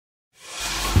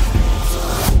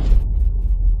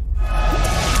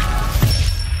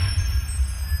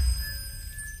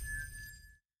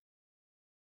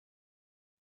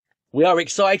We are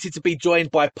excited to be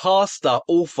joined by pastor,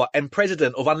 author, and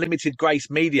president of Unlimited Grace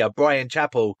Media, Bryan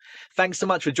Chapell. Thanks so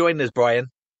much for joining us, Bryan.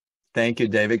 Thank you,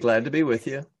 David. Glad to be with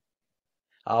you.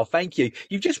 Oh, thank you.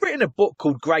 You've just written a book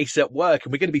called Grace at Work,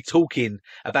 and we're going to be talking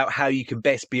about how you can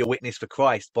best be a witness for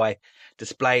Christ by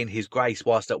displaying his grace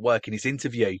whilst at work in this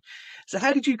interview. So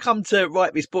how did you come to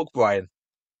write this book, Bryan?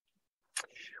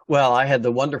 Well, I had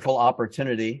the wonderful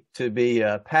opportunity to be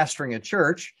pastoring a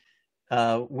church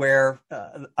where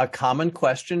a common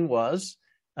question was,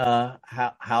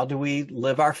 how do we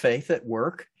live our faith at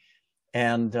work?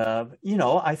 And,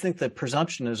 I think the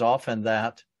presumption is often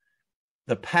that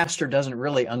the pastor doesn't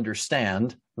really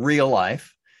understand real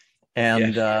life.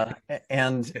 And, Yeah.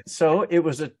 and so it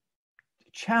was a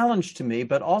challenge to me,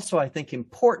 but also I think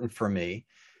important for me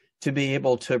to be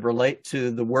able to relate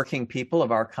to the working people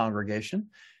of our congregation,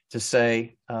 to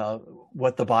say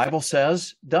what the Bible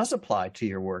says does apply to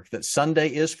your work, that Sunday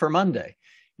is for Monday.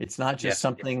 It's not just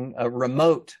something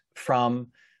remote from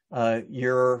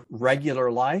your regular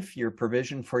life, your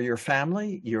provision for your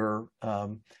family, your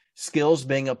skills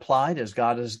being applied as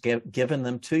God has given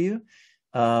them to you,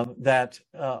 that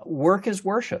work is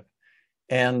worship.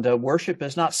 And worship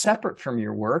is not separate from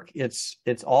your work. It's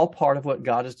all part of what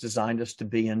God has designed us to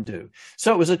be and do.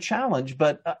 So it was a challenge,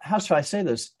 but how should I say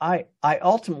this? I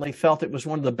ultimately felt it was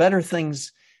one of the better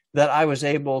things that I was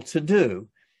able to do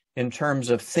in terms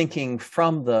of thinking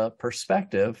from the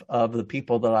perspective of the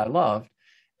people that I loved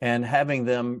and having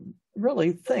them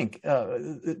really think.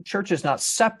 Church is not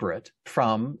separate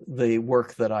from the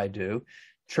work that I do.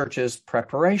 Church is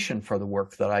preparation for the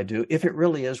work that I do, if it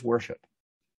really is worship.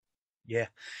 Yeah.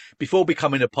 Before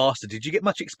becoming a pastor, did you get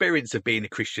much experience of being a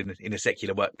Christian in a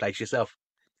secular workplace yourself?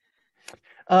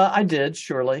 I did,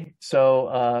 surely.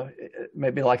 So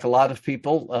maybe like a lot of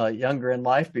people younger in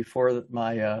life, before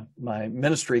my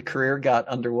ministry career got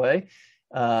underway,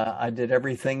 I did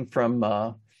everything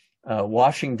from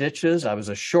washing dishes. I was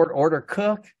a short order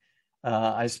cook.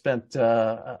 I spent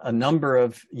a number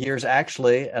of years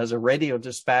actually as a radio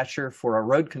dispatcher for a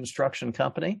road construction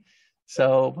company.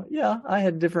 So yeah, I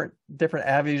had different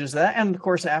avenues of that. And of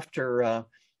course, after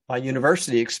my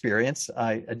university experience,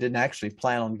 I didn't actually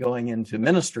plan on going into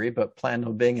ministry, but planned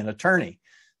on being an attorney.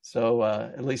 So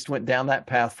at least went down that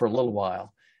path for a little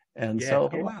while. And so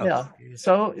Oh, wow. yeah,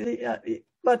 so yeah,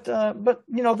 but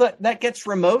that gets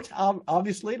remote,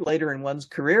 obviously, later in one's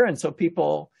career. And so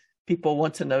people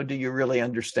want to know, do you really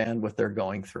understand what they're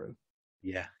going through?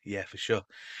 Yeah, for sure.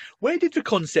 Where did the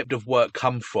concept of work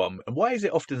come from, and why is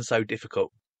it often so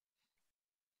difficult?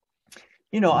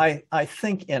 I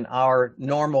think in our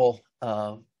normal,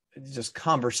 just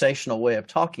conversational way of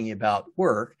talking about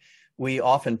work, we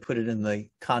often put it in the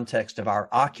context of our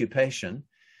occupation.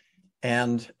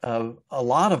 And a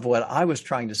lot of what I was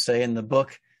trying to say in the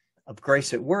book of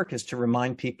Grace at Work is to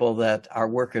remind people that our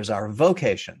work is our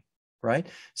vocation, right?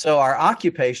 So our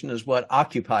occupation is what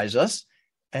occupies us.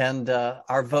 And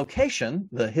our vocation,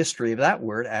 the history of that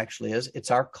word actually is,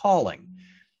 it's our calling.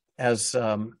 As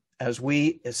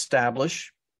we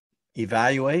establish,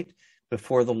 evaluate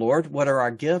before the Lord, what are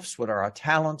our gifts, what are our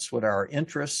talents, what are our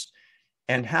interests,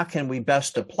 and how can we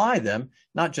best apply them,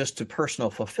 not just to personal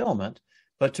fulfillment,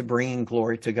 but to bringing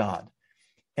glory to God.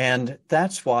 And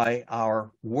that's why our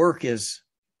work is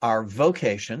our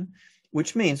vocation,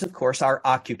 which means, of course, our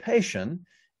occupation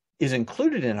is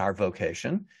included in our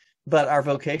vocation. But our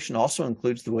vocation also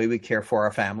includes the way we care for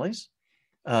our families,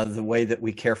 the way that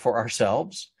we care for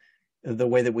ourselves, the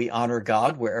way that we honor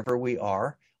God wherever we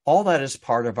are. All that is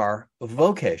part of our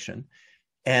vocation.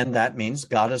 And that means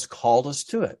God has called us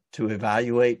to it, to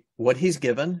evaluate what he's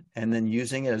given and then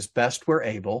using it as best we're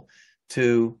able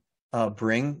to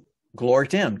bring glory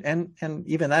to him. And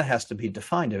even that has to be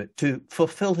defined of it, to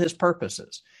fulfill his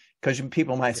purposes. Because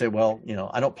people might say, well,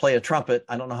 I don't play a trumpet.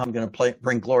 I don't know how I'm going to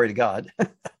bring glory to God.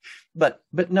 But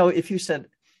no, if you said,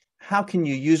 how can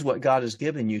you use what God has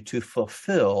given you to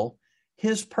fulfill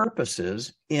his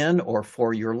purposes in or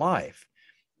for your life?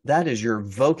 That is your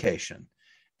vocation.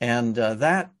 And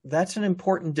that's an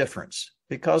important difference,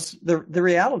 because the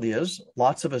reality is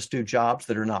lots of us do jobs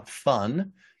that are not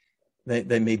fun.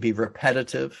 They may be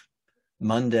repetitive,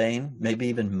 mundane, maybe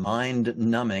even mind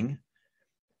numbing.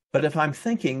 But if I'm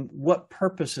thinking, what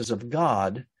purposes of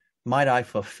God might I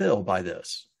fulfill by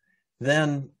this?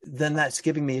 Then that's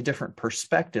giving me a different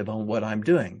perspective on what I'm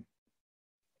doing.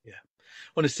 Yeah.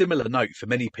 On a similar note, for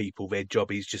many people, their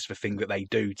job is just the thing that they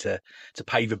do to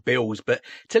pay the bills. But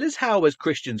tell us how, as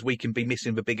Christians, we can be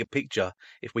missing the bigger picture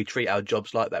if we treat our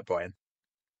jobs like that, Bryan.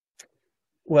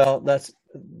 Well,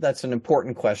 that's an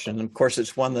important question. And of course,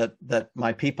 it's one that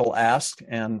my people ask,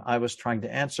 and I was trying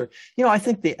to answer. I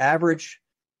think the average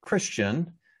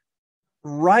Christian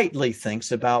rightly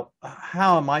thinks about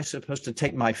how am I supposed to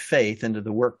take my faith into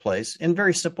the workplace in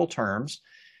very simple terms.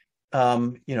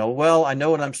 Well, I know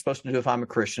what I'm supposed to do if I'm a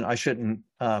Christian. I shouldn't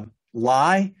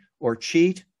lie or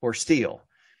cheat or steal,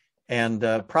 and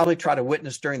probably try to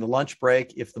witness during the lunch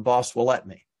break if the boss will let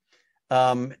me.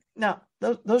 Now,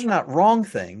 those are not wrong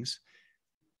things,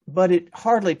 but it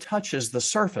hardly touches the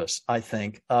surface, I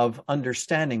think, of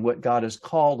understanding what God has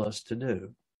called us to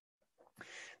do.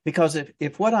 Because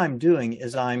if what I'm doing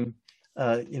is I'm,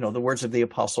 the words of the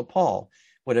Apostle Paul,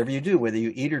 whatever you do, whether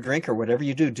you eat or drink or whatever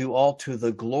you do all to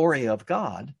the glory of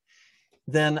God,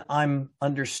 then I'm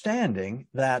understanding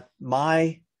that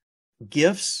my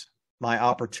gifts, my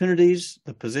opportunities,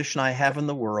 the position I have in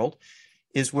the world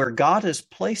is where God has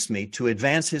placed me to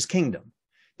advance his kingdom.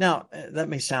 Now, that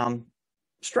may sound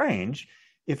strange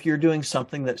if you're doing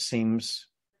something that seems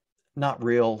not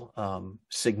real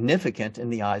significant in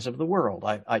the eyes of the world.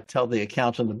 I tell the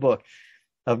account in the book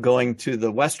of going to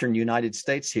the Western United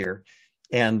States here,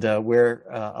 and where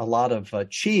a lot of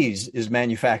cheese is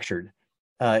manufactured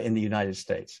in the United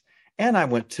States. And I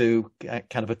went to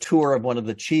kind of a tour of one of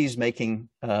the cheese making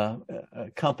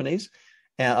companies,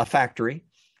 a factory.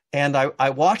 And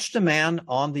I watched a man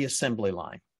on the assembly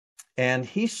line, and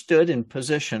he stood in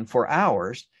position for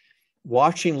hours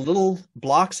watching little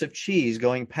blocks of cheese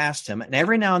going past him. And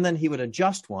every now and then he would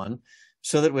adjust one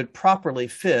so that it would properly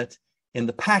fit in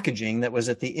the packaging that was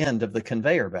at the end of the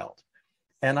conveyor belt.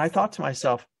 And I thought to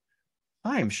myself,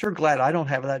 I am sure glad I don't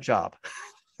have that job.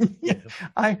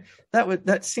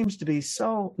 That seems to be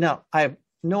so. Now, I have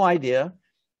no idea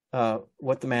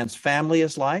what the man's family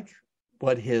is like,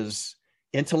 what his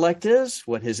intellect is,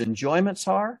 what his enjoyments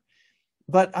are.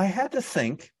 But I had to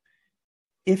think,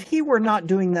 if he were not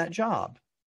doing that job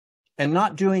and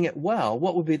not doing it well,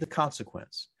 what would be the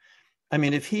consequence? I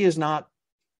mean, if he is not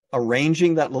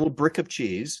arranging that little brick of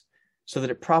cheese so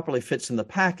that it properly fits in the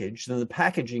package, then the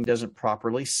packaging doesn't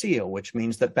properly seal, which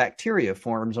means that bacteria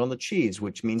forms on the cheese,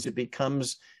 which means it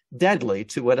becomes deadly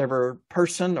to whatever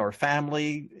person or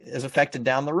family is affected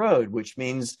down the road, which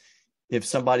means if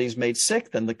somebody's made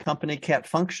sick, then the company can't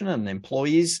function and the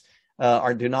employees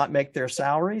do not make their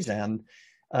salaries. And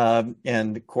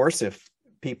of course, if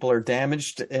people are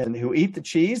damaged and who eat the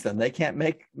cheese, then they can't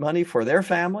make money for their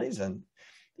families. And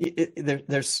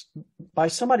there's by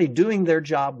somebody doing their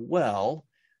job well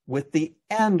with the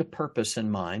end purpose in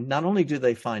mind, not only do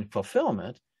they find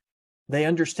fulfillment, they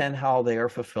understand how they are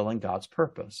fulfilling God's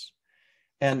purpose.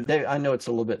 And I know it's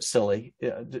a little bit silly.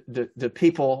 Do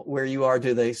people where you are,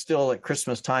 do they still at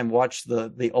Christmas time watch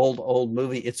the old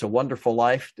movie, It's a Wonderful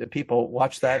Life? Do people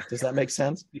watch that? Does that make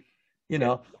sense?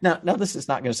 Now this is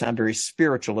not going to sound very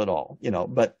spiritual at all,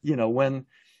 but when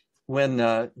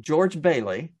George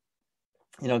Bailey,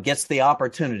 gets the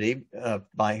opportunity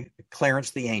by Clarence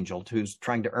the Angel, who's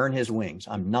trying to earn his wings.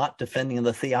 I'm not defending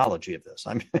the theology of this.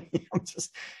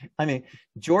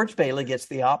 George Bailey gets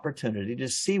the opportunity to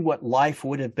see what life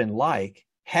would have been like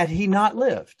had he not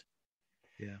lived.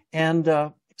 Yeah.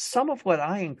 And some of what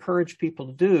I encourage people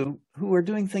to do who are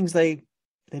doing things they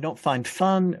don't find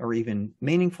fun or even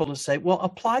meaningful to say, well,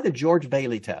 apply the George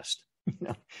Bailey test.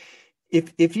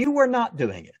 If you were not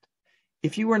doing it,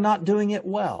 if you were not doing it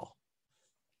well,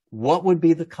 what would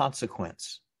be the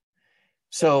consequence?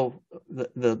 So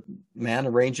the man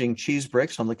arranging cheese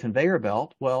bricks on the conveyor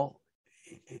belt, well,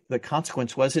 the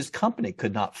consequence was his company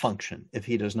could not function if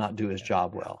he does not do his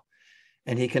job well.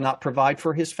 And he cannot provide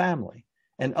for his family.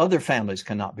 And other families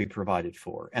cannot be provided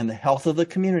for. And the health of the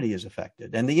community is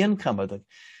affected. And the income of the...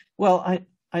 Well,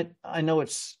 I know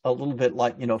it's a little bit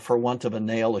like, for want of a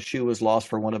nail, a shoe was lost.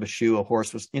 For want of a shoe, a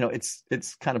horse was...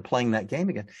 It's kind of playing that game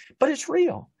again. But it's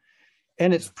real.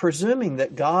 And it's presuming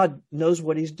that God knows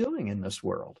what he's doing in this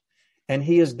world. And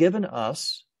he has given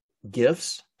us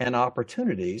gifts and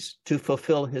opportunities to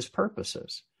fulfill his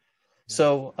purposes.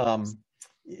 So,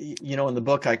 in the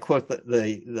book, I quote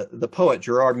the poet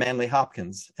Gerard Manley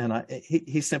Hopkins, and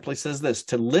he simply says this: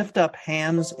 to lift up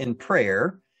hands in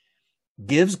prayer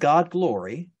gives God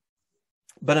glory,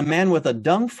 but a man with a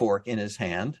dung fork in his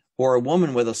hand or a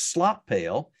woman with a slop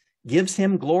pail gives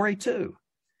him glory too.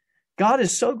 God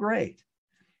is so great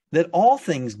that all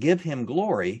things give him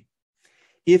glory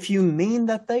if you mean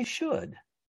that they should.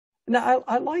 Now,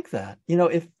 I like that.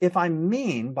 If I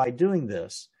mean by doing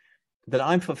this that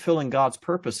I'm fulfilling God's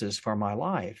purposes for my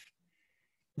life,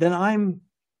 then I'm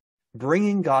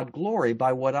bringing God glory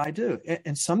by what I do.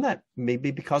 And some of that may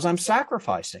be because I'm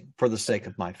sacrificing for the sake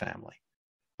of my family.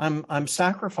 I'm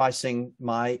sacrificing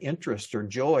my interest or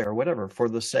joy or whatever for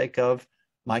the sake of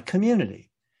my community.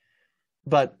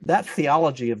 But that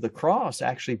theology of the cross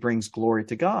actually brings glory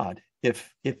to God.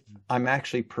 if I'm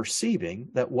actually perceiving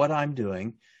that what I'm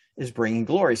doing is bringing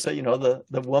glory. So,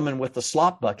 the woman with the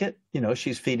slop bucket,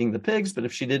 she's feeding the pigs, but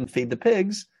if she didn't feed the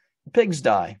pigs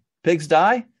die. Pigs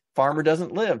die, farmer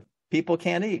doesn't live, people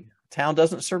can't eat, town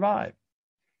doesn't survive.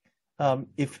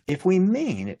 If we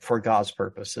mean it for God's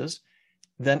purposes,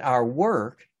 then our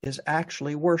work is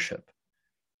actually worship.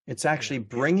 It's actually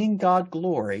bringing God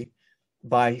glory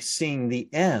by seeing the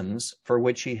ends for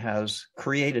which he has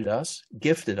created us,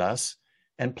 gifted us,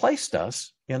 and placed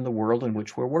us in the world in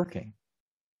which we're working.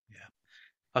 Yeah,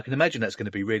 I can imagine that's going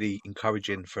to be really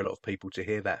encouraging for a lot of people to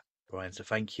hear that, Brian. So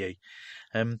thank you.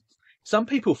 Some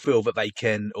people feel that they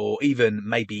can, or even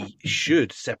maybe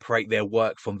should, separate their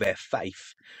work from their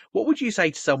faith. What would you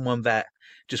say to someone that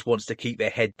just wants to keep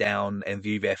their head down and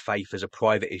view their faith as a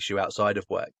private issue outside of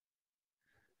work?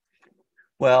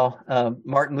 Well,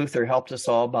 Martin Luther helped us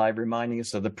all by reminding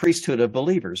us of the priesthood of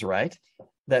believers, right?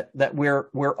 That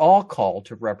we're all called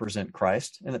to represent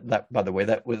Christ. And that, by the way,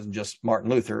 that wasn't just Martin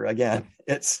Luther. Again,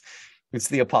 it's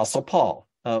the Apostle Paul.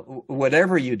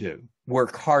 Whatever you do,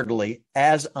 work heartily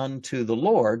as unto the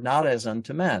Lord, not as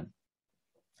unto men.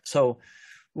 So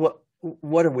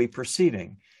what are we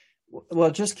perceiving?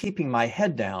 Well, just keeping my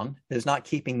head down is not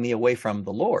keeping me away from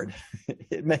the Lord.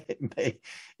 It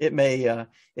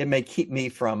may keep me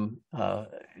from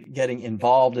getting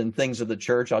involved in things of the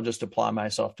church. I'll just apply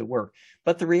myself to work.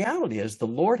 But the reality is the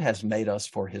Lord has made us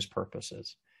for his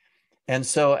purposes. And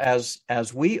so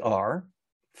as we are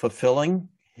fulfilling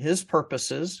his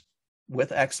purposes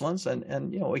with excellence,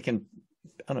 and we can,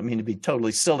 I don't mean to be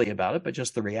totally silly about it, but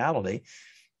just the reality.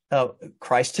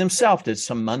 Christ himself did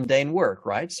some mundane work,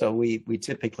 right? So we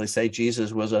typically say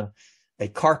Jesus was a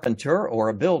carpenter or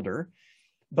a builder,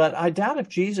 but I doubt if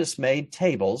Jesus made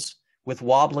tables with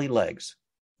wobbly legs,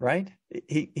 right?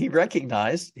 He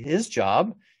recognized his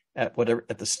job at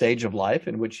the stage of life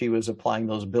in which he was applying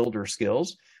those builder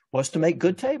skills was to make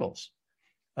good tables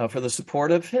for the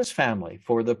support of his family,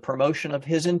 for the promotion of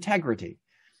his integrity,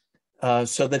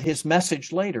 so that his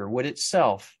message later would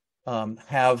itself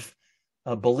have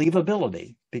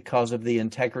believability because of the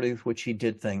integrity with which he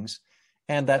did things.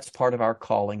 And that's part of our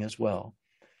calling as well.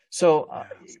 So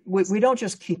we don't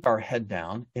just keep our head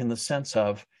down in the sense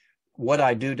of what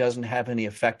I do doesn't have any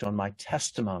effect on my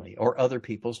testimony or other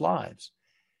people's lives.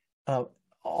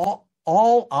 All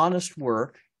honest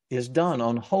work is done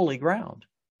on holy ground.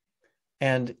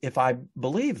 And if I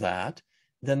believe that,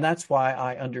 then that's why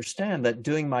I understand that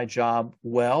doing my job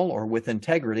well or with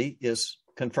integrity is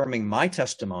confirming my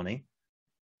testimony,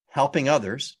 helping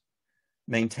others,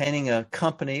 maintaining a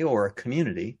company or a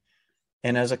community,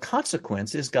 and as a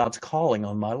consequence is God's calling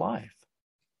on my life.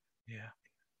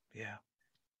 Yeah,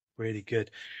 really good.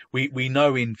 We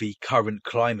know in the current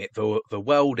climate, the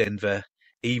world and the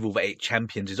evil that it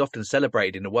champions is often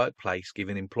celebrated in the workplace,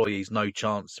 giving employees no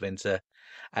chance then to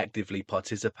actively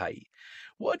participate.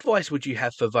 What advice would you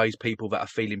have for those people that are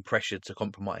feeling pressured to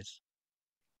compromise?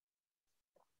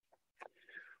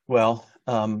 Well,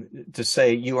 to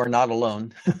say you are not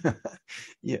alone. I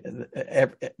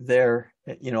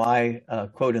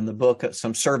quote in the book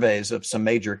some surveys of some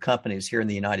major companies here in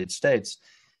the United States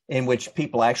in which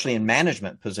people actually in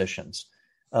management positions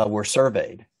were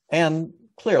surveyed. And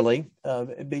clearly,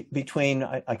 between,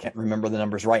 I can't remember the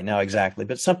numbers right now exactly,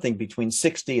 but something between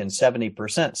 60 and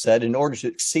 70% said in order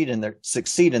to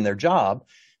succeed in their job,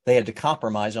 they had to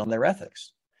compromise on their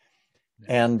ethics.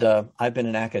 And I've been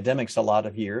in academics a lot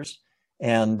of years,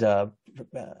 and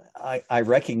I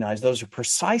recognize those are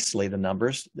precisely the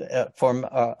numbers from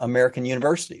American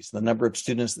universities. The number of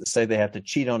students that say they have to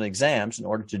cheat on exams in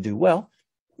order to do well,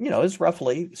 is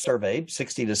roughly surveyed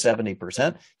 60 to 70%.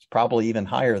 It's probably even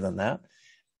higher than that.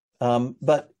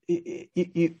 But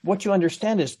what you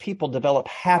understand is people develop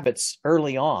habits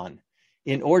early on.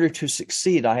 In order to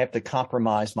succeed, I have to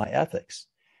compromise my ethics.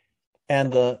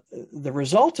 And the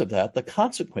result of that, the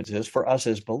consequences for us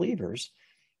as believers,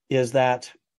 is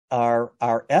that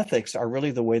our ethics are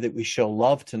really the way that we show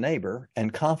love to neighbor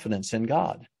and confidence in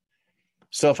God.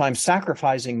 So if I'm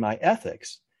sacrificing my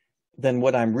ethics, then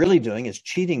what I'm really doing is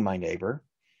cheating my neighbor,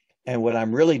 and what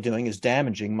I'm really doing is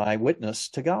damaging my witness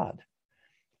to God.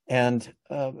 And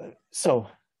so,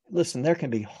 listen, there can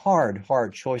be hard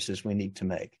choices we need to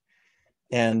make.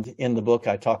 And in the book,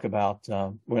 I talk about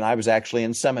when I was actually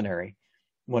in seminary,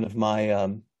 one of my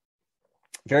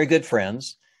very good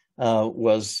friends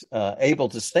was able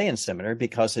to stay in seminary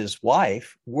because his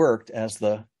wife worked as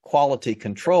the quality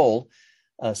control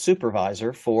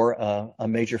supervisor for a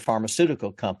major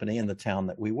pharmaceutical company in the town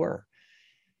that we were.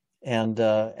 And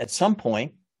at some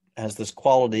point, as this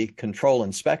quality control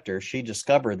inspector, she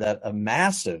discovered that a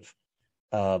massive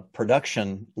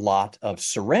production lot of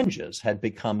syringes had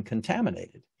become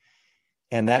contaminated.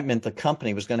 And that meant the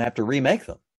company was going to have to remake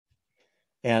them.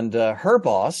 And her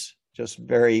boss just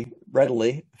very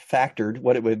readily factored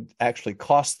what it would actually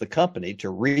cost the company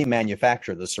to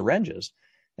remanufacture the syringes,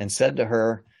 and said to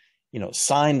her,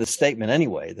 sign the statement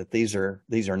anyway that these are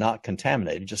not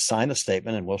contaminated. Just sign the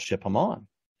statement and we'll ship them on.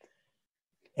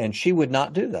 And she would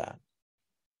not do that.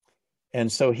 And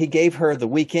so he gave her the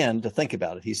weekend to think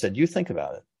about it. He said, you think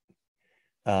about it.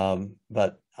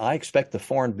 But I expect the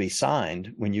form to be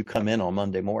signed when you come in on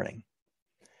Monday morning.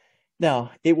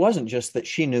 Now, it wasn't just that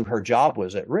she knew her job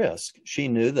was at risk. She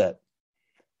knew that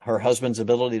her husband's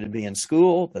ability to be in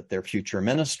school, that their future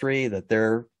ministry, that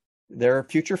their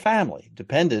future family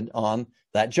depended on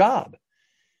that job.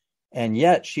 And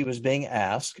yet she was being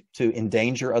asked to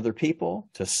endanger other people,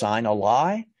 to sign a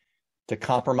lie, to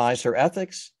compromise her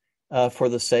ethics for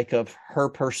the sake of her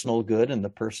personal good and the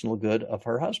personal good of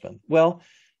her husband. Well,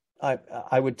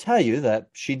 I would tell you that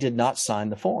she did not sign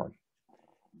the form.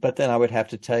 But then I would have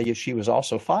to tell you she was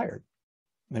also fired.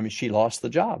 I mean, she lost the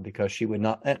job because she would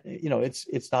not,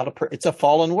 it's a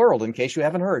fallen world, in case you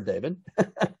haven't heard, David.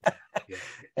 Yeah.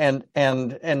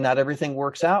 And not everything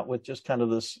works out with just kind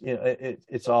of this,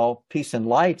 it's all peace and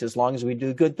light as long as we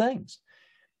do good things.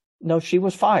 No, she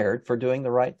was fired for doing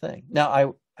the right thing.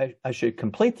 Now, I should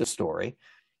complete the story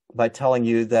by telling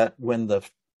you that when the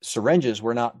syringes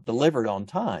were not delivered on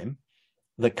time,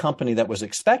 the company that was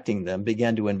expecting them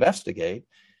began to investigate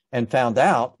and found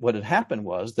out what had happened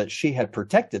was that she had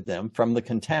protected them from the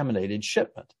contaminated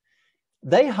shipment.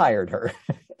 They hired her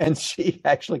and she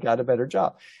actually got a better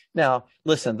job. Now,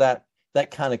 listen, that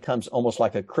kind of comes almost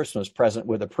like a Christmas present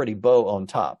with a pretty bow on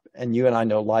top. And you and I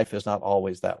know life is not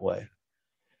always that way.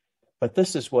 But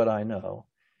this is what I know,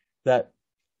 that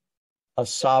a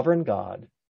sovereign God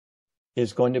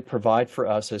is going to provide for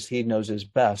us as he knows is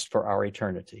best for our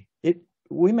eternity.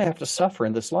 We may have to suffer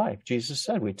in this life. Jesus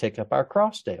said we take up our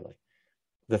cross daily.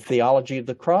 The theology of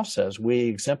the cross says we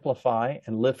exemplify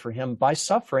and live for him by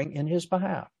suffering in his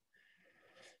behalf.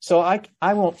 So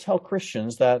I won't tell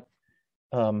Christians that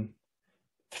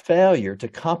failure to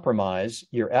compromise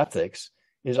your ethics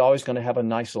is always going to have a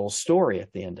nice little story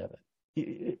at the end of it.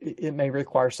 It may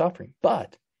require suffering,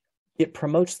 but it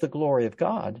promotes the glory of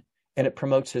God and it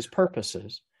promotes his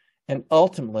purposes. And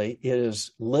ultimately, it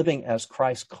is living as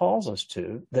Christ calls us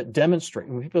to that demonstrate.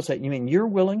 When people say, you mean you're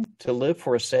willing to live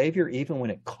for a Savior even when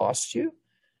it costs you?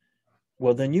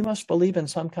 Well, then you must believe in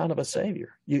some kind of a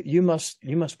Savior. You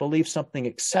must believe something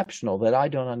exceptional that I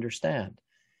don't understand.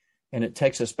 And it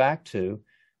takes us back to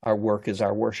our work is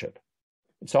our worship.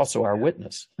 It's also our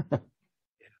witness.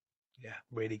 Yeah,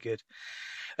 really good.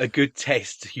 A good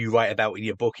test you write about in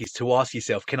your book is to ask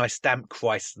yourself, can I stamp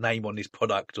Christ's name on this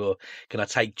product, or can I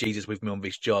take Jesus with me on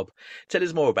this job? Tell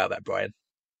us more about that, Brian.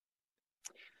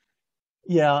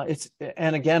 Yeah,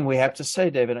 and again, we have to say,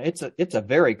 David, it's a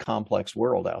very complex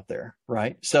world out there,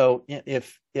 right? So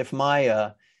if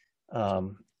my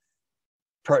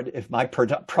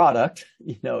product,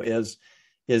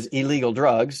 is illegal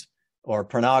drugs or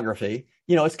pornography,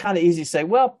 it's kind of easy to say,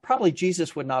 well, probably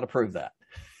Jesus would not approve that.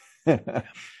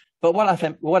 But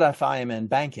what if I am in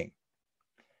banking,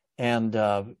 and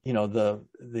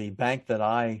the bank that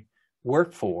I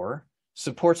work for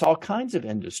supports all kinds of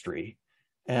industry,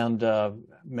 and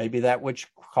maybe that which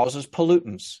causes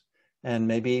pollutants, and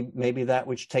maybe that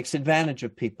which takes advantage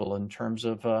of people in terms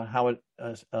of how it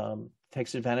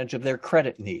takes advantage of their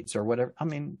credit needs or whatever. I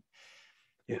mean,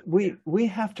 we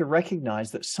have to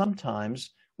recognize that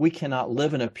sometimes we cannot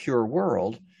live in a pure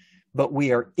world, but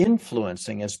we are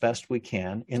influencing as best we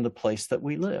can in the place that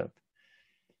we live.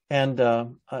 And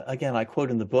again, I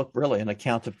quote in the book really an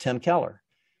account of Tim Keller,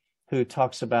 who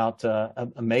talks about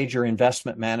a major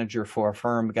investment manager for a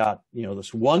firm got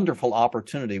this wonderful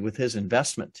opportunity with his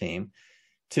investment team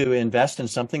to invest in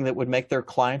something that would make their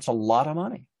clients a lot of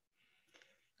money.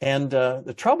 And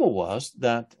the trouble was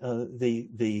that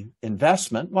the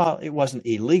investment, while it wasn't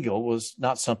illegal, was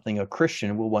not something a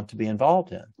Christian will want to be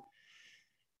involved in.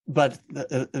 But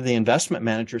the investment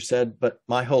manager said, but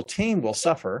my whole team will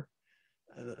suffer.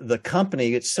 The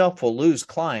company itself will lose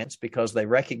clients because they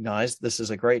recognize this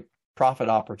is a great profit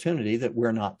opportunity that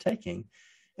we're not taking.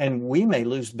 And we may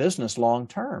lose business long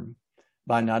term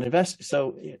by not investing.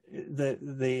 So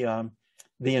the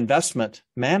investment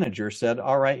manager said,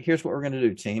 all right, here's what we're going to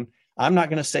do, team. I'm not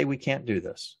going to say we can't do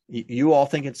this. You all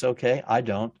think it's okay. I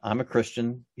don't. I'm a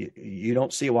Christian. You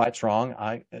don't see why it's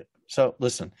wrong. So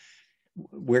listen.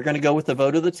 We're going to go with the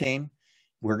vote of the team.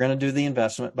 We're going to do the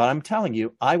investment, but I'm telling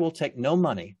you, I will take no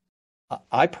money.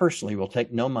 I personally will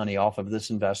take no money off of this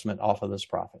investment, off of this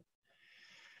profit.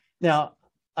 Now,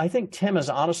 I think Tim is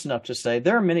honest enough to say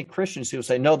there are many Christians who will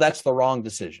say, no, that's the wrong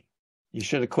decision. You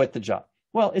should have quit the job.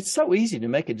 Well, it's so easy to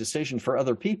make a decision for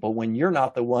other people when you're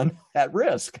not the one at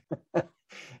risk.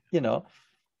 You know,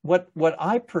 what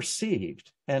I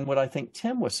perceived and what I think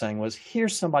Tim was saying was,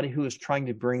 here's somebody who is trying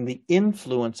to bring the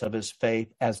influence of his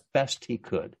faith as best he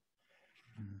could.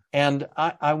 And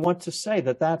I want to say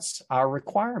that that's our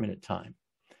requirement at times.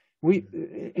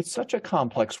 It's such a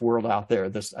complex world out there,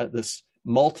 this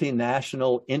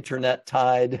multinational,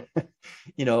 internet-tied,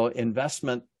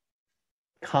 investment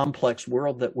complex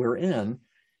world that we're in,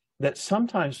 that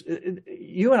sometimes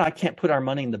you and I can't put our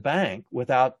money in the bank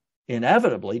without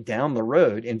inevitably down the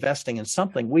road investing in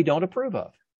something we don't approve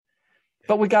of.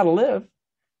 But we got to live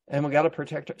and we got to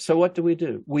protect it. So what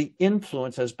do? We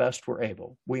influence as best we're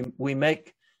able. We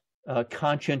make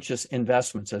conscientious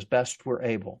investments as best we're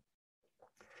able.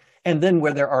 And then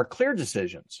where there are clear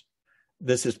decisions,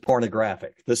 this is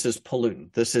pornographic, this is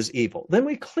pollutant, this is evil, then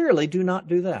we clearly do not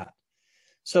do that.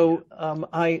 So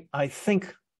I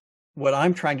think what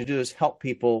I'm trying to do is help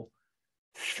people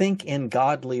think in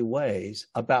godly ways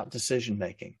about decision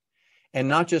making, and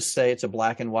not just say it's a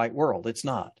black and white world. It's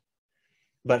not.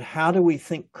 But how do we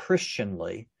think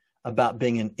Christianly about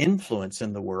being an influence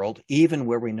in the world, even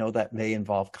where we know that may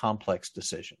involve complex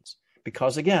decisions?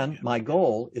 Because again, my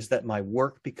goal is that my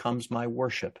work becomes my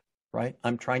worship, right?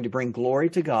 I'm trying to bring glory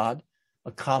to God,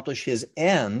 accomplish his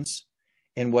ends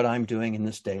in what I'm doing in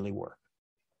this daily work.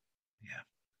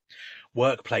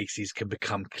 Workplaces can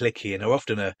become cliquey and are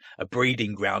often a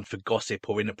breeding ground for gossip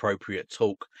or inappropriate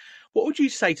talk. What would you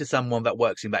say to someone that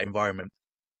works in that environment?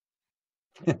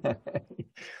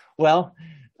 Well,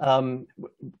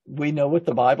 we know what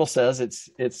the Bible says.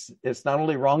 It's not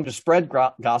only wrong to spread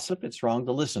gossip, it's wrong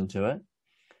to listen to it.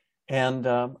 And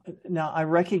now I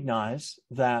recognize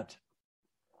that,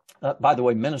 by the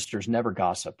way, ministers never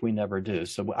gossip. We never do.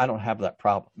 So I don't have that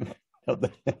problem.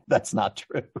 That's not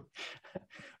true.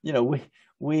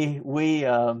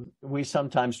 We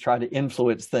sometimes try to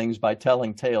influence things by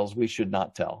telling tales we should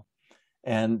not tell,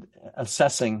 and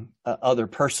assessing other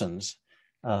persons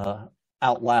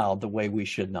out loud the way we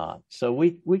should not. So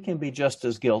we can be just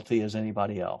as guilty as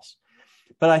anybody else.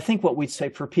 But I think what we'd say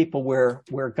for people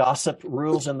where gossip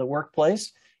rules in the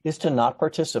workplace is to not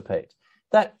participate.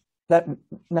 That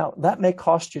may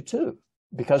cost you too,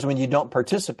 because when you don't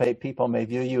participate, people may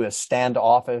view you as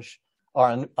standoffish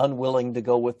or unwilling to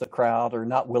go with the crowd or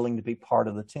not willing to be part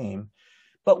of the team.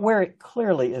 But where it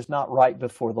clearly is not right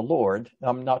before the Lord,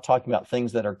 I'm not talking about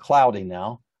things that are cloudy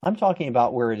now. I'm talking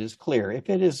about where it is clear. If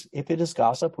it is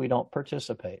gossip, we don't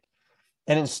participate.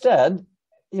 And instead,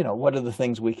 what are the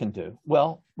things we can do?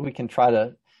 Well, we can try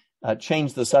to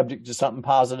change the subject to something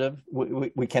positive.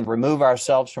 We can remove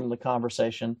ourselves from the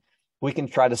conversation. We can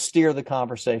try to steer the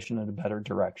conversation in a better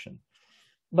direction.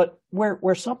 But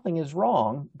where something is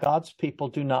wrong, God's people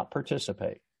do not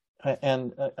participate.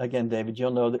 And again, David,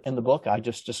 you'll know that in the book, I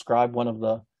just described one of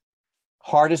the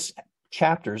hardest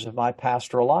chapters of my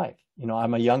pastoral life.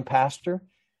 I'm a young pastor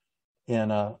in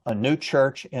a new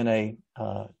church in a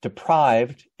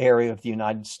deprived area of the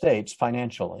United States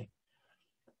financially.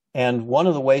 And one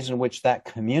of the ways in which that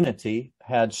community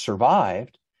had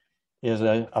survived is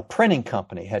a printing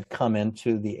company had come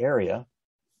into the area,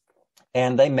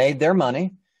 and they made their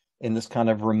money in this kind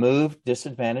of removed,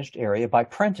 disadvantaged area by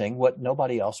printing what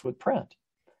nobody else would print,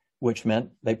 which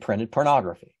meant they printed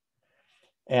pornography.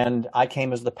 And I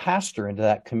came as the pastor into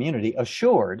that community,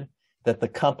 assured that the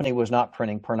company was not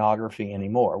printing pornography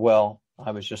anymore. Well, I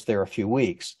was just there a few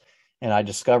weeks, and I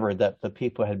discovered that the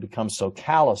people had become so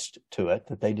calloused to it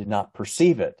that they did not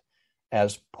perceive it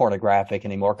as pornographic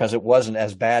anymore, because it wasn't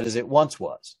as bad as it once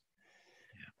was.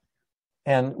 Yeah.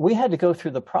 And we had to go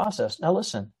through the process. Now,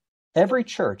 listen, every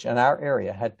church in our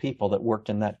area had people that worked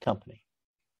in that company.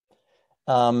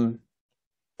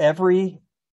 Every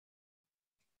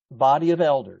body of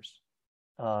elders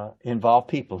involved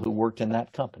people who worked in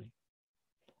that company.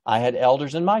 I had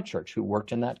elders in my church who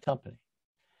worked in that company.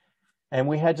 And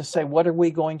we had to say, what are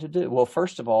we going to do? Well,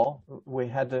 first of all, we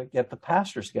had to get the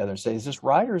pastors together and say, is this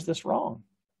right or is this wrong?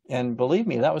 And believe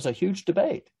me, that was a huge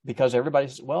debate, because everybody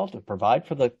says, well, to provide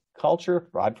for the culture,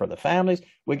 provide for the families,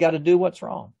 we got to do what's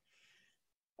wrong.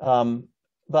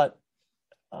 But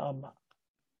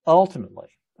ultimately,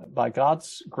 by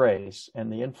God's grace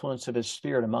and the influence of his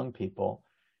Spirit among people,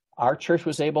 our church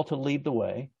was able to lead the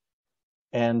way.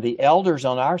 And the elders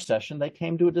on our session, they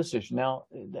came to a decision. Now,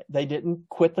 they didn't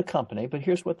quit the company, but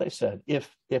here's what they said. If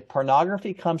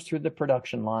pornography comes through the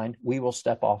production line, we will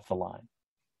step off the line.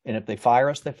 And if they fire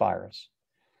us, they fire us.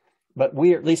 But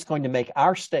we are at least going to make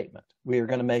our statement. We are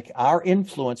going to make our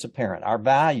influence apparent, our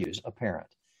values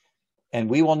apparent. and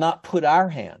we will not put our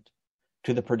hand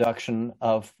to the production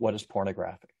of what is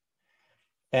pornographic.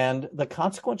 And the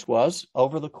consequence was,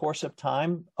 over the course of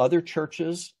time, other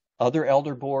churches, other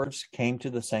elder boards came to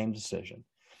the same decision.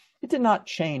 It did not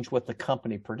change what the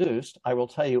company produced. I will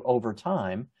tell you, over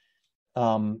time,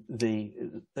 once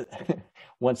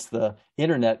the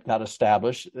internet got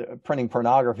established, printing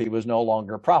pornography was no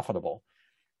longer profitable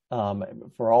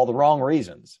for all the wrong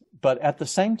reasons. But at the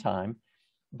same time,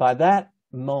 by that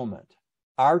moment,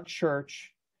 our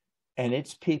church and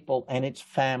its people and its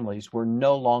families were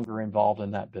no longer involved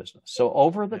in that business. So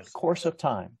over the course of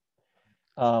time,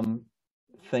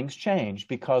 things changed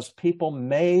because people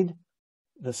made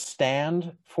the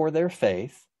stand for their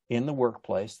faith in the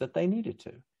workplace that they needed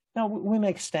to. Now, we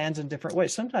make stands in different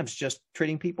ways. Sometimes just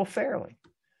treating people fairly.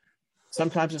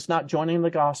 Sometimes it's not joining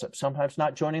the gossip. Sometimes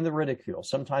not joining the ridicule.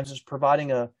 Sometimes it's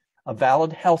providing a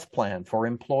valid health plan for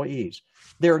employees.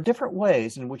 There are different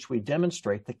ways in which we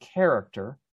demonstrate the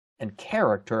character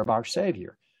of our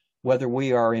Savior, whether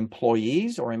we are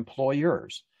employees or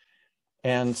employers.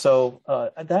 And so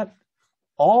that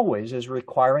always is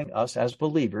requiring us as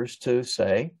believers to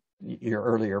say, your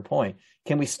earlier point,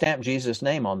 can we stamp Jesus'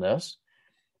 name on this?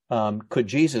 Could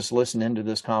Jesus listen into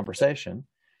this conversation?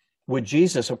 Would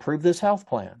Jesus approve this health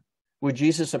plan? Would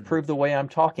Jesus approve the way I'm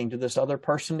talking to this other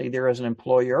person, either as an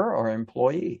employer or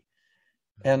employee?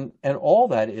 And all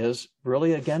that is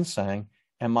really, again, saying,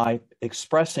 am I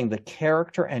expressing the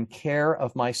character and care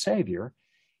of my Savior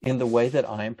in the way that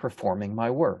I am performing my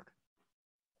work?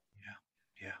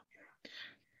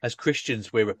 As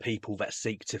Christians, we're a people that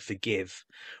seek to forgive.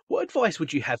 What advice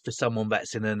would you have for someone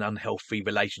that's in an unhealthy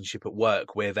relationship at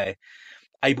work where they're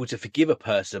able to forgive a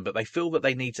person, but they feel that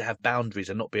they need to have boundaries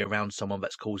and not be around someone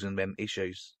that's causing them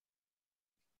issues?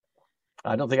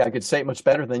 I don't think I could say it much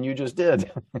better than you just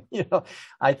did.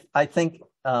 I think,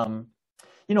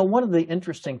 one of the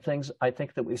interesting things I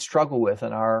think that we struggle with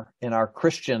in our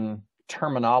Christian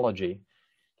terminology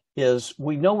is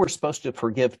we know we're supposed to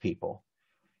forgive people.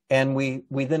 And we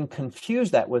then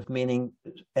confuse that with meaning,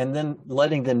 and then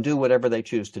letting them do whatever they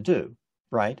choose to do,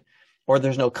 right? Or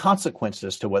there's no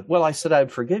consequences to what, well, I said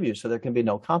I'd forgive you, so there can be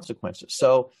no consequences.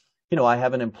 So, I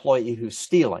have an employee who's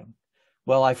stealing.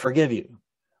 Well, I forgive you.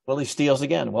 Well, he steals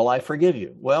again. Well, I forgive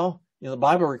you. Well, the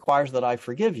Bible requires that I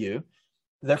forgive you.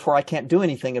 Therefore, I can't do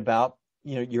anything about,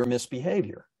 your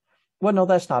misbehavior. Well, no,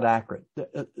 that's not accurate.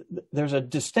 There's a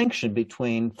distinction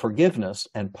between forgiveness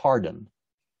and pardon,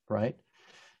 right?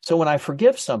 So when I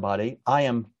forgive somebody,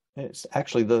 it's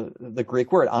actually the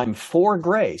Greek word, I'm for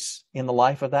grace in the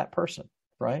life of that person,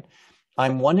 right?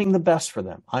 I'm wanting the best for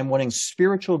them. I'm wanting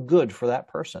spiritual good for that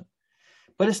person.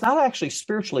 But it's not actually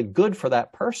spiritually good for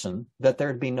that person that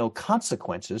there'd be no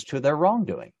consequences to their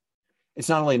wrongdoing. It's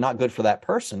not only not good for that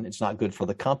person, it's not good for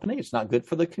the company, it's not good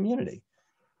for the community.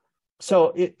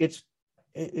 So it's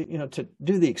to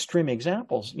do the extreme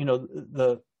examples,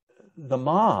 the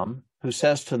mom who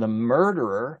says to the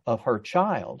murderer of her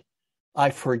child, I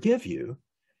forgive you,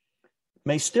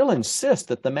 may still insist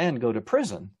that the man go to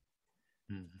prison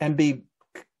and be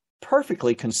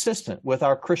perfectly consistent with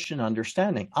our Christian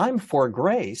understanding. I'm for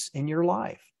grace in your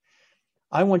life.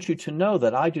 I want you to know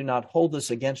that I do not hold this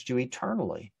against you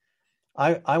eternally.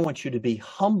 I want you to be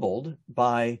humbled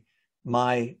by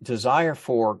my desire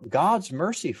for God's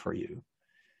mercy for you.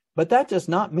 But that does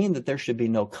not mean that there should be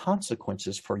no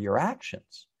consequences for your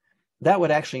actions. That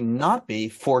would actually not be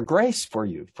for grace for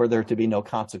you, for there to be no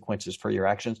consequences for your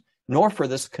actions, nor for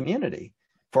this community,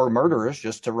 for murderers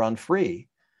just to run free.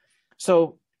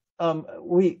 So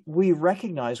we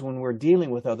recognize when we're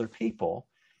dealing with other people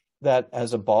that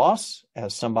as a boss,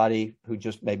 as somebody who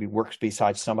just maybe works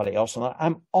beside somebody else,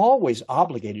 I'm always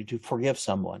obligated to forgive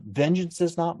someone. Vengeance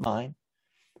is not mine.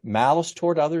 Malice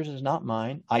toward others is not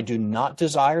mine. I do not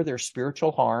desire their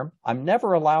spiritual harm. I'm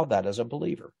never allowed that as a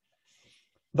believer.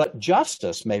 But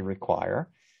justice may require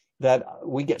that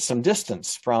we get some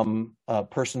distance from a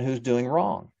person who's doing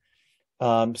wrong.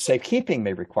 Safekeeping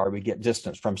may require we get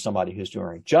distance from somebody who's doing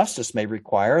wrong. Justice may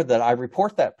require that I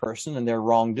report that person and their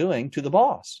wrongdoing to the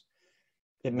boss.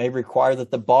 It may require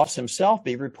that the boss himself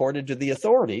be reported to the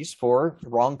authorities for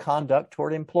wrong conduct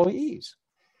toward employees.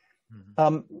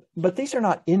 But these are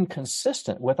not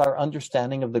inconsistent with our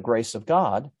understanding of the grace of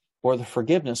God or the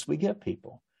forgiveness we give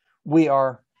people. We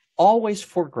are always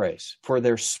for grace, for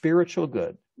their spiritual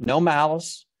good. No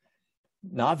malice,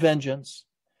 not vengeance,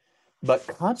 but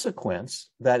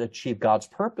consequence that achieve God's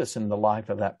purpose in the life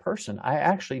of that person, I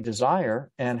actually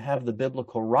desire and have the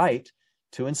biblical right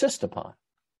to insist upon.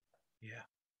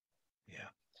 Yeah.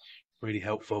 Really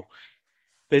helpful.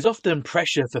 There's often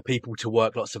pressure for people to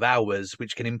work lots of hours,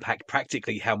 which can impact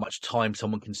practically how much time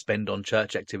someone can spend on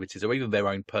church activities or even their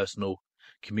own personal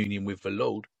communion with the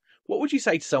Lord. What would you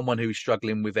say to someone who's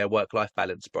struggling with their work-life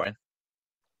balance, Brian?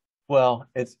 Well,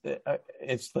 it's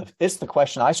the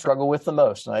question I struggle with the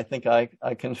most, and I think I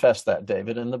confess that,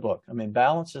 David, in the book. I mean,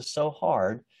 balance is so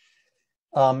hard.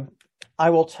 I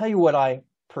will tell you what I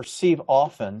perceive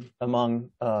often among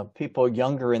people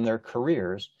younger in their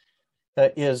careers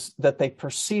is that they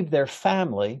perceive their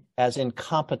family as in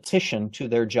competition to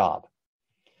their job.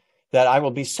 That I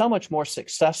will be so much more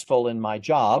successful in my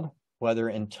job, whether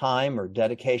in time or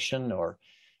dedication or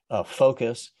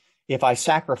focus, if I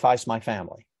sacrifice my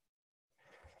family.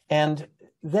 And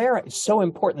there, it's so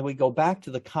important that we go back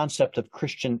to the concept of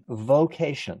Christian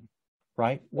vocation,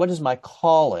 right? What is my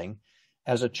calling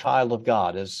as a child of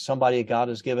God, as somebody God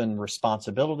has given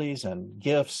responsibilities and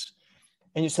gifts?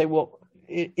 And you say, well,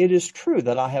 it is true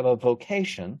that I have a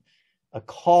vocation, a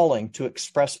calling to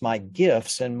express my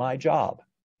gifts in my job.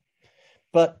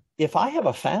 But if I have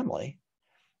a family,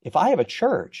 if I have a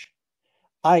church,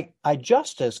 I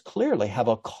just as clearly have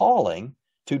a calling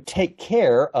to take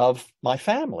care of my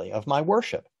family, of my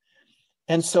worship.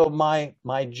 And so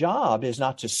my job is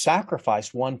not to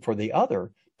sacrifice one for the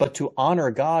other, but to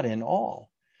honor God in all.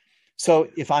 So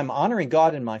if I'm honoring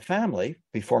God in my family,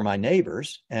 before my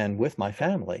neighbors and with my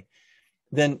family,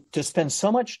 then to spend so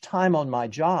much time on my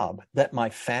job that my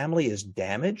family is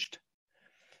damaged,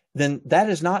 then that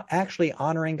is not actually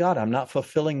honoring God. I'm not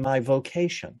fulfilling my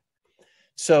vocation.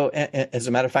 So as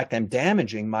a matter of fact, I'm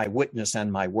damaging my witness and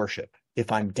my worship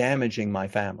if I'm damaging my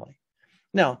family.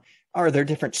 Now, are there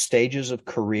different stages of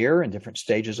career and different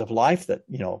stages of life that,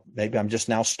 maybe I'm just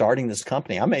now starting this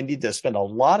company. I may need to spend a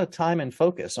lot of time and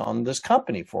focus on this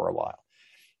company for a while.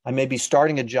 I may be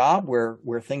starting a job where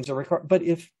things are required. But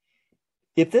if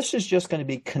this is just going to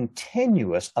be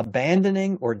continuous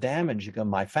abandoning or damaging of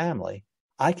my family,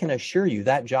 I can assure you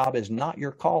that job is not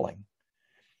your calling.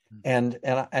 And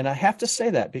I have to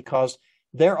say that because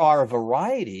there are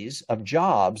varieties of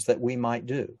jobs that we might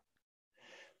do.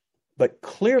 But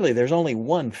clearly there's only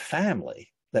one family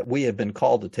that we have been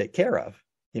called to take care of.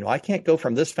 I can't go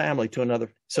from this family to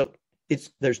another. So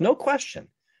there's no question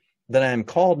that I am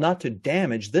called not to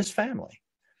damage this family.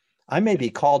 I may be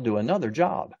called to another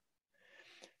job.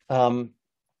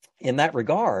 In that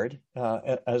regard,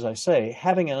 as I say,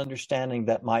 having an understanding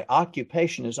that my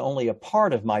occupation is only a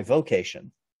part of my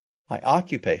vocation. My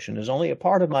occupation is only a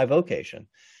part of my vocation.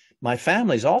 My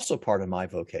family is also part of my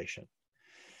vocation.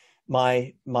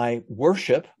 My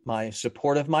worship, my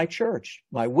support of my church,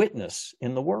 my witness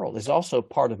in the world is also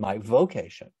part of my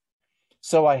vocation.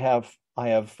 So I have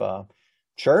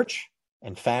church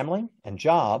and family and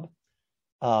job.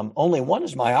 Only one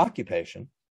is my occupation,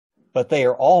 but they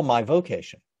are all my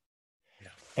vocation. Yeah.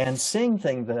 And seeing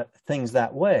things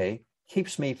that way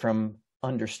keeps me from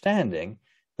understanding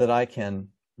that I can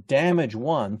damage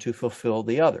one to fulfill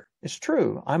the other. It's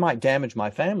true, I might damage my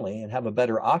family and have a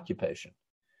better occupation,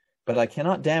 but I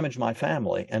cannot damage my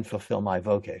family and fulfill my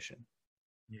vocation.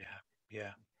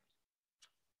 Yeah.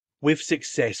 With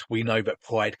success, we know that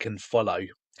pride can follow.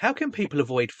 How can people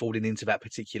avoid falling into that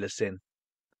particular sin?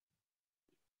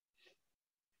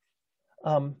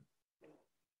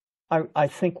 I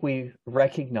think we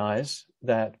recognize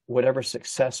that whatever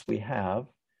success we have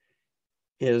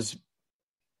is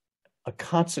a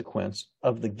consequence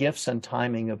of the gifts and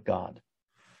timing of God.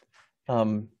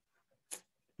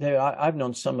 I've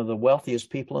known some of the wealthiest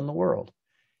people in the world.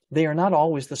 They are not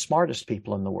always the smartest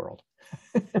people in the world.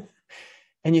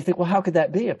 And you think, well, how could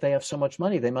that be? If they have so much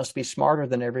money, they must be smarter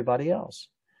than everybody else.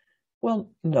 Well,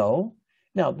 no.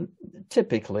 Now,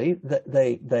 typically,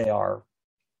 they are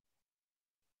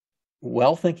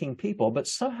well-thinking people, but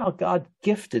somehow God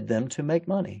gifted them to make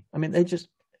money. I mean, they just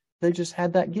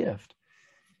had that gift.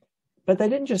 But they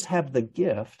didn't just have the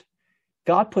gift.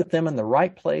 God put them in the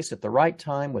right place at the right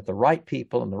time with the right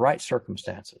people and the right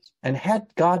circumstances. And had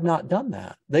God not done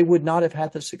that, they would not have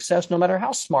had the success, no matter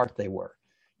how smart they were,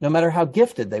 no matter how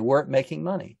gifted they were at making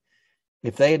money.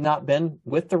 If they had not been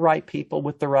with the right people,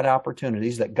 with the right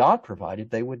opportunities that God provided,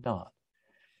 they would not.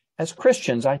 As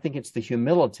Christians, I think it's the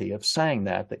humility of saying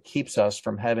that keeps us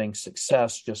from having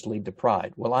success just lead to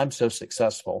pride. Well, I'm so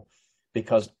successful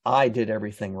because I did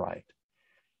everything right.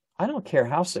 I don't care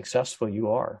how successful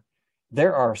you are.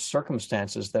 There are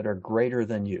circumstances that are greater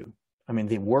than you. I mean,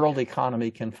 the world economy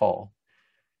can fall.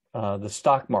 The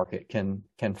stock market can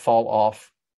fall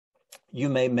off. You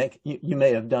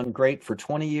may have done great for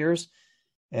 20 years,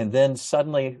 and then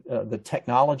suddenly the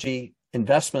technology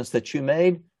investments that you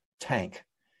made tank,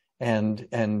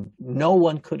 and no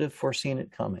one could have foreseen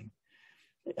it coming.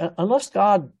 unless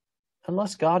God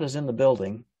is in the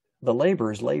building, the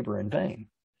labor is labor in vain.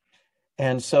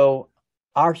 And so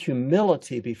our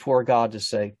humility before God to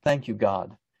say, thank you,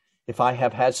 God. If I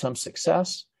have had some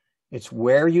success, it's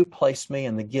where you placed me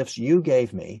and the gifts you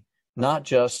gave me, not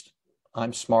just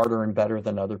I'm smarter and better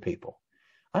than other people.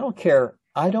 I don't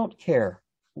care.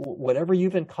 Whatever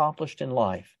you've accomplished in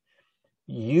life,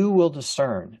 you will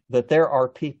discern that there are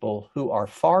people who are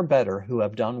far better who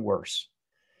have done worse.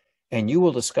 And you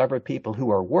will discover people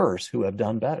who are worse who have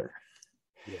done better.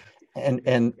 Yeah.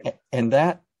 And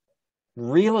that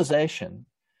realization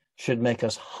should make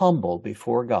us humble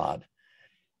before God.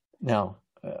 Now,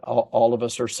 all of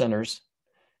us are sinners,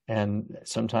 and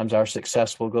sometimes our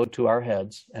success will go to our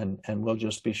heads, and we'll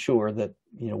just be sure that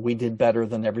we did better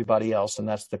than everybody else, and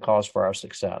that's the cause for our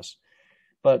success.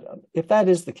 But if that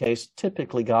is the case,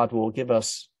 typically God will give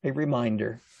us a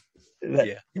reminder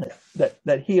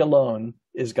that He alone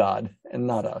is God and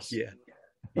not us. Yeah.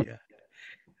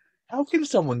 How can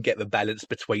someone get the balance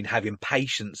between having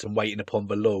patience and waiting upon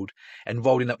the Lord and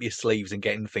rolling up your sleeves and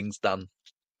getting things done?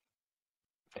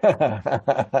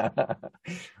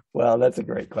 Well, that's a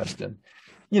great question.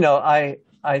 I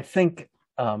think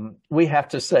we have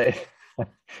to say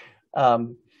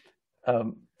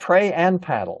pray and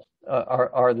paddle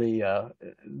are the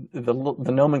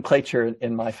nomenclature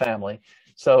in my family.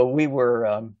 So we were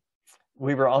on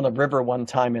a river one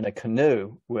time in a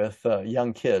canoe with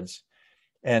young kids,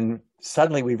 and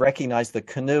suddenly we recognized the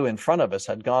canoe in front of us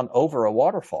had gone over a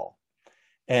waterfall,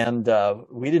 and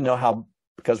we didn't know how,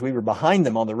 because we were behind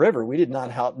them on the river. We did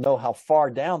not know how far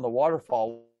down the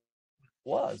waterfall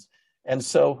was, and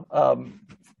so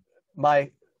my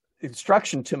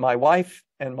instruction to my wife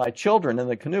and my children in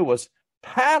the canoe was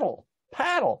paddle,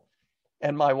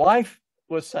 and my wife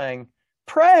was saying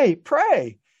pray.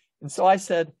 And so I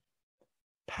said,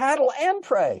 paddle and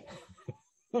pray.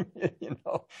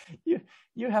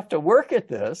 You have to work at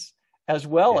this as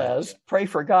well as pray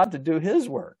for God to do His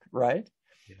work, right?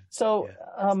 Yeah. So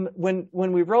when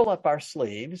we roll up our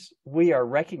sleeves, we are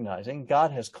recognizing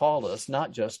God has called us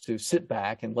not just to sit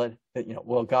back and let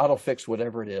God will fix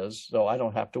whatever it is, so I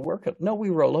don't have to work it. No, we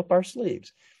roll up our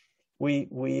sleeves.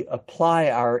 We apply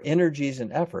our energies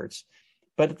and efforts,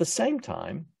 but at the same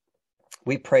time,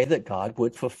 we pray that God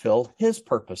would fulfill His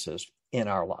purposes in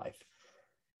our life.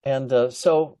 And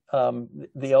so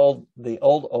the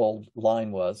old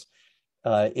line was,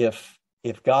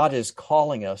 if God is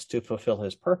calling us to fulfill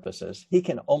His purposes, He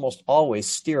can almost always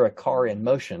steer a car in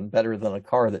motion better than a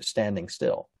car that's standing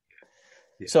still.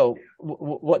 Yeah. So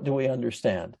what do we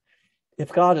understand?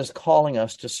 If God is calling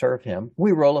us to serve Him,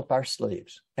 we roll up our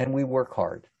sleeves and we work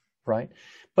hard, right?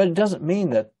 But it doesn't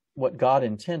mean that what God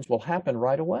intends will happen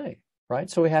right away, right?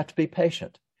 So we have to be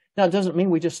patient. Now, it doesn't mean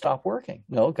we just stop working.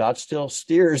 No, God still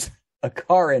steers a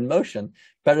car in motion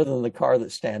better than the car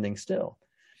that's standing still.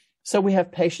 So we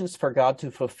have patience for God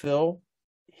to fulfill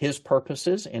His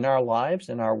purposes in our lives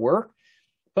and our work,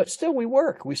 but still we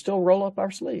work. We still roll up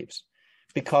our sleeves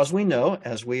because we know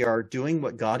as we are doing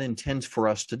what God intends for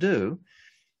us to do,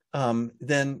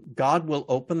 then God will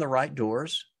open the right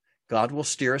doors. God will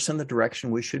steer us in the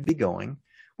direction we should be going.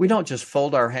 We don't just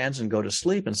fold our hands and go to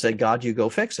sleep and say, God, you go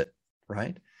fix it,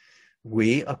 right?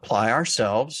 We apply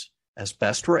ourselves as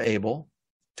best we're able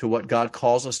to what God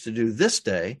calls us to do this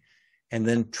day, and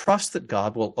then trust that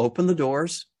God will open the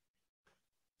doors,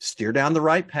 steer down the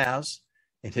right paths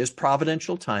in His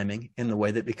providential timing in the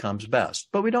way that becomes best.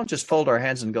 But we don't just fold our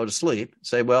hands and go to sleep,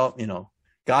 say, well,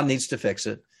 God needs to fix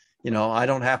it. I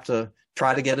don't have to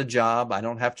try to get a job. I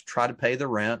don't have to try to pay the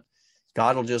rent.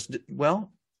 God will just,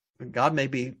 God may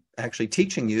be actually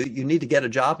teaching you need to get a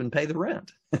job and pay the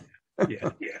rent. Yeah.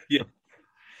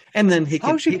 And then he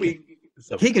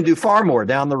can do far more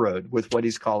down the road with what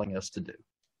He's calling us to do.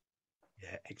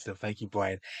 Yeah, excellent. Thank you,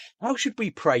 Brian. How should we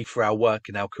pray for our work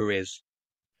and our careers?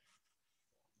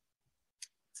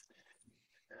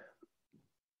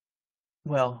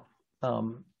 Well,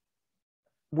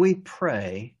 we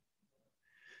pray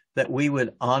that we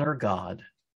would honor God,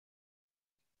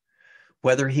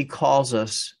 whether He calls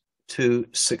us to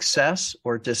success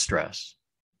or distress.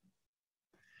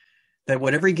 That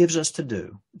whatever He gives us to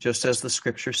do, just as the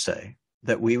scriptures say,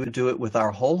 that we would do it with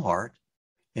our whole heart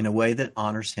in a way that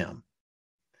honors Him.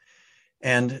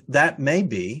 And that may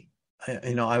be,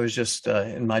 I was just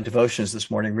in my devotions this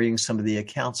morning reading some of the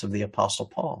accounts of the Apostle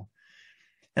Paul.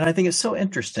 And I think it's so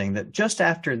interesting that just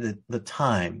after the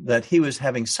time that he was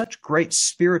having such great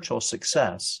spiritual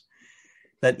success,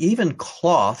 that even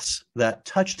cloths that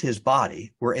touched his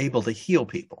body were able to heal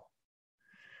people.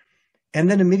 And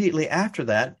then immediately after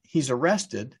that, he's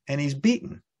arrested and he's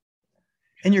beaten.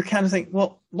 And you're kind of thinking,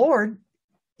 well, Lord,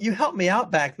 you helped me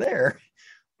out back there.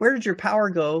 Where did your power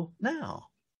go now?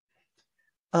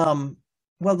 Well,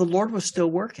 the Lord was still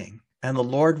working, and the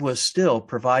Lord was still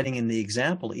providing in the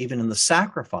example, even in the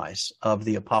sacrifice of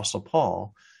the Apostle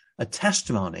Paul, a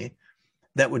testimony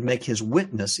that would make his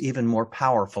witness even more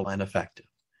powerful and effective.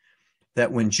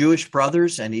 That when Jewish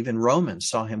brothers and even Romans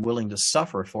saw him willing to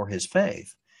suffer for his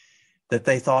faith, that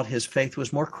they thought his faith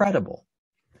was more credible.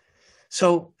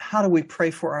 So how do we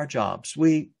pray for our jobs?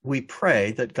 We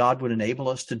pray that God would enable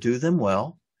us to do them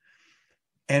well.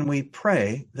 And we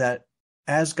pray that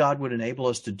as God would enable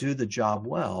us to do the job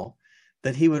well,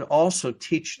 that he would also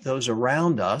teach those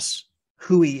around us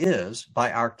who he is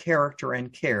by our character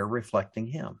and care reflecting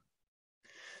him.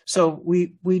 So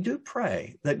we do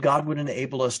pray that God would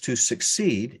enable us to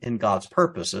succeed in God's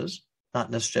purposes, not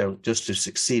necessarily just to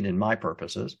succeed in my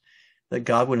purposes, that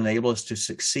God would enable us to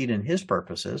succeed in his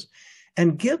purposes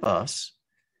and give us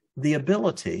the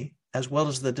ability as well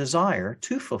as the desire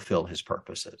to fulfill his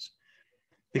purposes.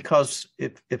 Because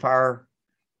if our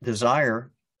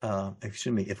desire,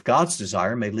 if God's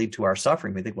desire may lead to our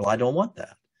suffering, we think, well, I don't want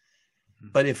that.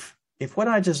 But if what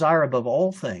I desire above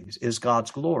all things is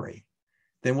God's glory,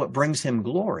 then what brings him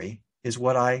glory is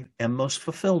what I am most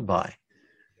fulfilled by.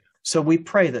 So we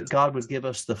pray that God would give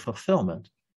us the fulfillment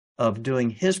of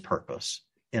doing his purpose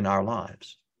in our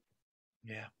lives.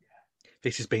 Yeah.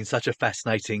 This has been such a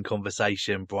fascinating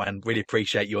conversation, Brian. Really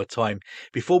appreciate your time.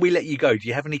 Before we let you go, do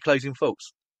you have any closing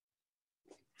thoughts?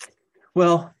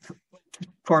 Well,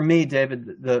 for me,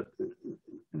 David,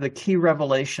 the key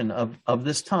revelation of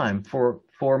this time for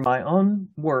my own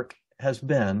work has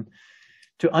been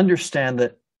to understand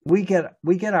that we get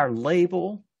our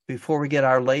label before we get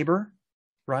our labor,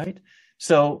 right?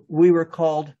 So we were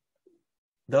called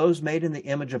those made in the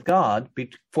image of God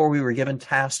before we were given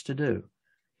tasks to do.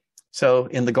 So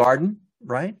in the garden,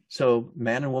 right? So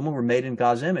man and woman were made in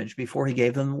God's image before he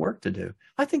gave them the work to do.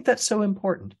 I think that's so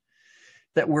important,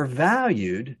 that we're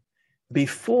valued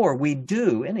before we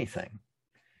do anything,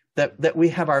 that we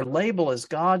have our label as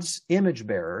God's image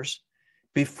bearers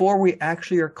before we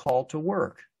actually are called to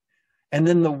work. And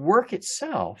then the work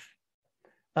itself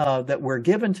that we're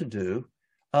given to do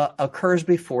occurs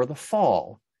before the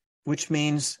fall, which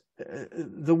means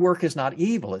the work is not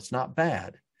evil, it's not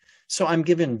bad. So I'm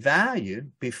given value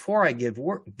before I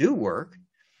do work,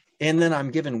 and then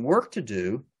I'm given work to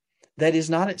do that is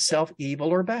not itself evil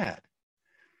or bad.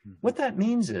 What that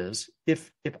means is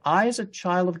if I, as a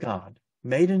child of God,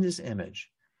 made in his image,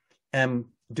 am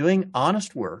doing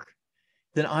honest work,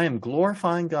 then I am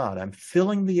glorifying God. I'm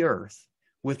filling the earth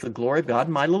with the glory of God,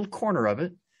 my little corner of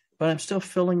it, but I'm still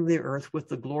filling the earth with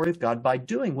the glory of God by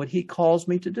doing what he calls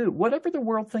me to do, whatever the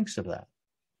world thinks of that.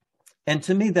 And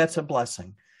to me, that's a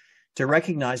blessing, to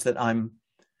recognize that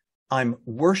I'm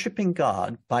worshiping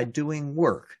God by doing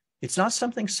work. It's not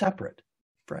something separate,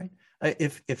 right?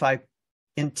 If I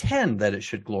intend that it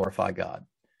should glorify God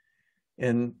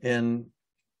in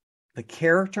the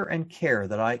character and care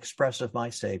that I express of my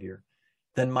Savior,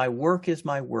 then my work is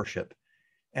my worship.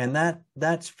 And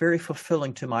that's very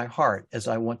fulfilling to my heart as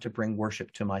I want to bring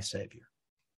worship to my Savior.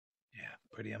 Yeah,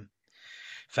 brilliant.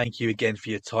 Thank you again for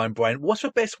your time, Brian. What's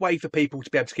the best way for people to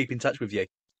be able to keep in touch with you?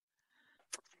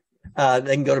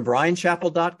 They can go to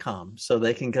brianchappell.com. So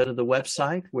they can go to the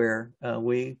website where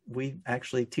we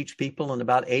actually teach people in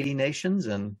about 80 nations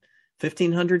and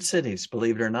 1,500 cities,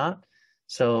 believe it or not.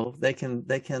 So they can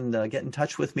get in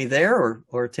touch with me there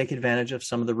or take advantage of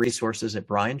some of the resources at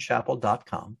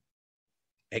brianchappell.com.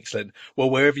 Excellent. Well,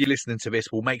 wherever you're listening to this,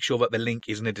 we'll make sure that the link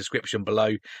is in the description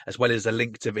below, as well as a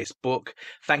link to this book.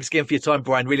 Thanks again for your time,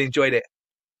 Brian. Really enjoyed it.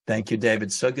 Thank you,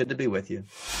 David. So good to be with you.